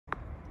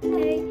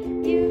Hey,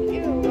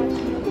 you're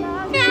watching the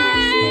vlog.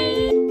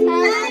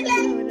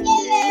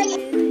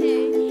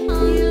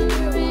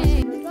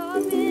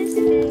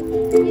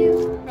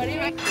 Ready?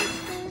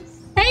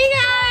 Hey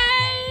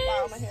guys!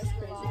 Wow, my hair's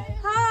crazy.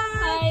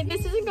 Hi!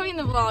 This isn't going in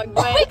the vlog,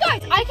 but... Oh wait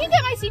guys, I can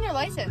get my senior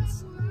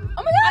license.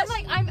 Oh my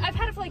gosh! I've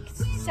had it for like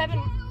 7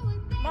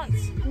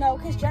 months. No,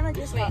 because Jenna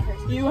just got hers.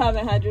 You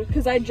haven't had yours,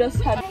 because I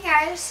just had. Hey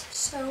guys,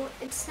 so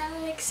it's not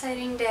an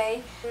exciting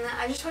day. And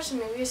I just watched a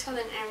movie, it's called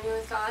An Interview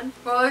with God.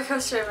 Roller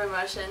coaster of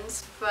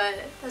emotions, but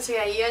that's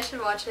okay, you guys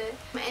should watch it.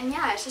 And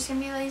yeah, it's just gonna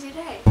be a lazy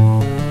day.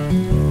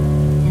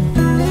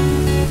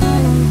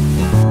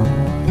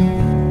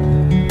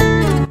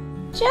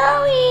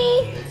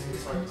 Joey!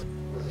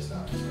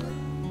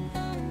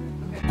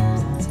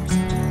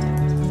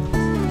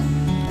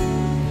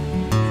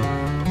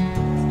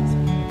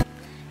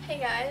 Hey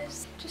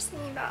guys, just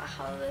thinking about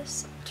how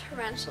this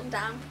torrential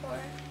downpour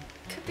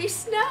could be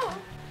snow.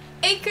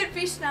 It could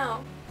be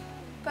snow.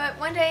 But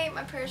one day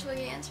my prayers will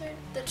be answered.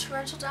 The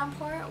torrential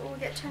downpour will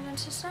get turned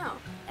into snow.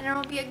 And it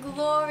will be a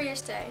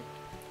glorious day.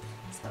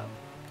 So,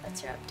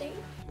 that's your update.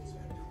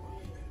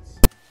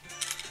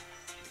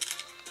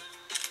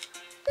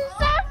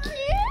 So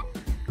cute!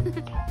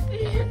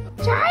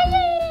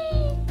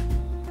 Charlie!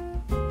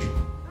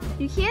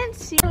 You can't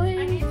see. I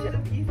need to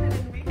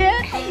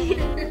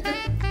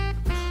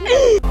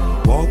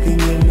Walking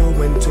in a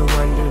winter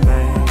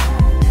wonderland.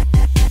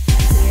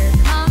 Here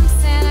comes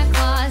Santa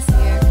Claus,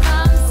 here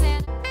comes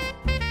Santa.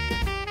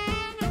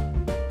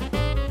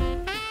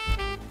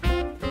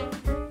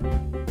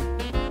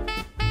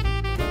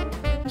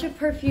 Bunch of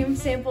perfume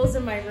samples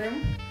in my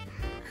room.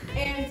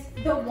 And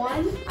the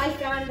one I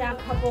found out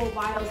a couple of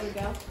whiles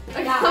ago.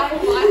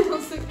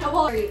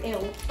 Very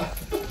ill.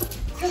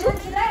 So then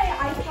today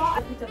I thought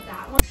I picked up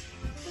that one.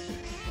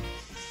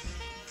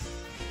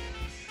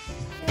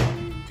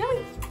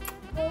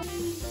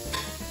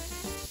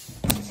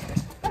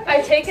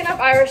 I've taken up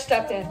Irish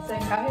step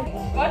dancing.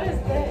 What is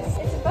this?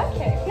 It's a butt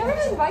cake. You ever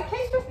done butt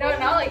cake before? No,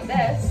 not like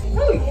this.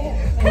 Oh yeah.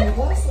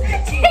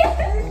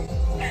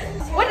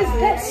 What is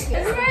this?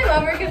 This is my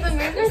lover because the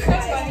moves are so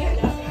funny.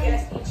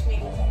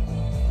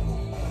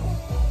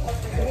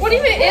 What do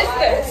you mean is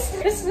this?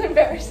 This is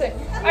embarrassing.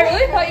 I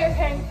really thought you were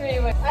paying 3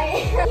 with.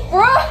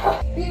 Bro!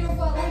 Did you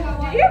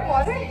have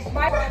water?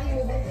 My body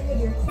was with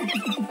your.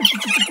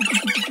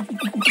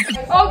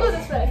 I'll go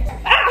this way.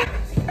 Ah!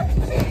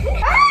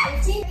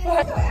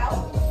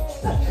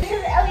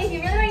 Ellie, if you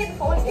really want to get the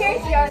full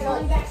experience, you gotta go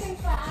back in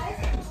 5.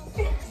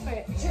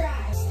 Wait.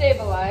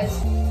 Stabilize.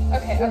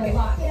 Okay, okay.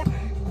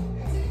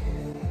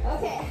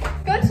 Okay.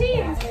 Go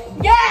team!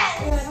 Yes!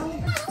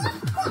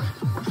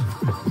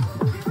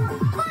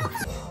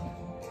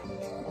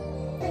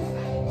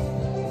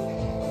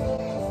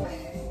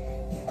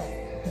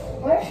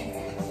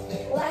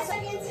 Last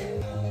seconds.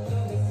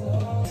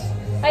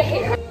 I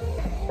hate her.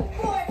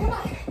 4, come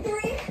on. 3,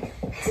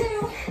 2,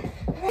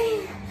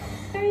 1.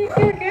 Are you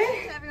feel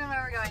good? everyone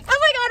where we're going. Oh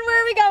my god, where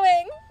are we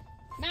going?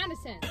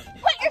 Madison.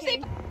 Put your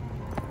seat.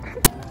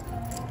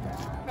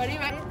 Ready,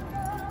 ready?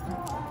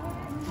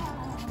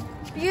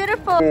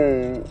 Beautiful.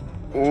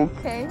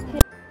 Okay.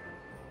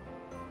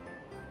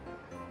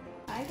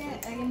 I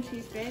get egg and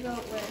cheese bagel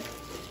with.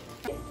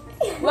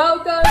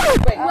 Welcome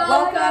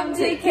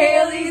to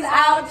Kaylee's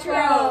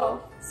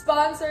outro.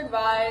 Sponsored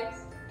by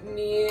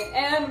me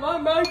and my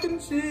mac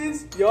and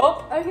cheese.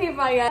 Yup. Okay,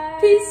 bye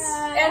guys. Peace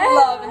and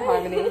love and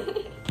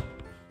harmony.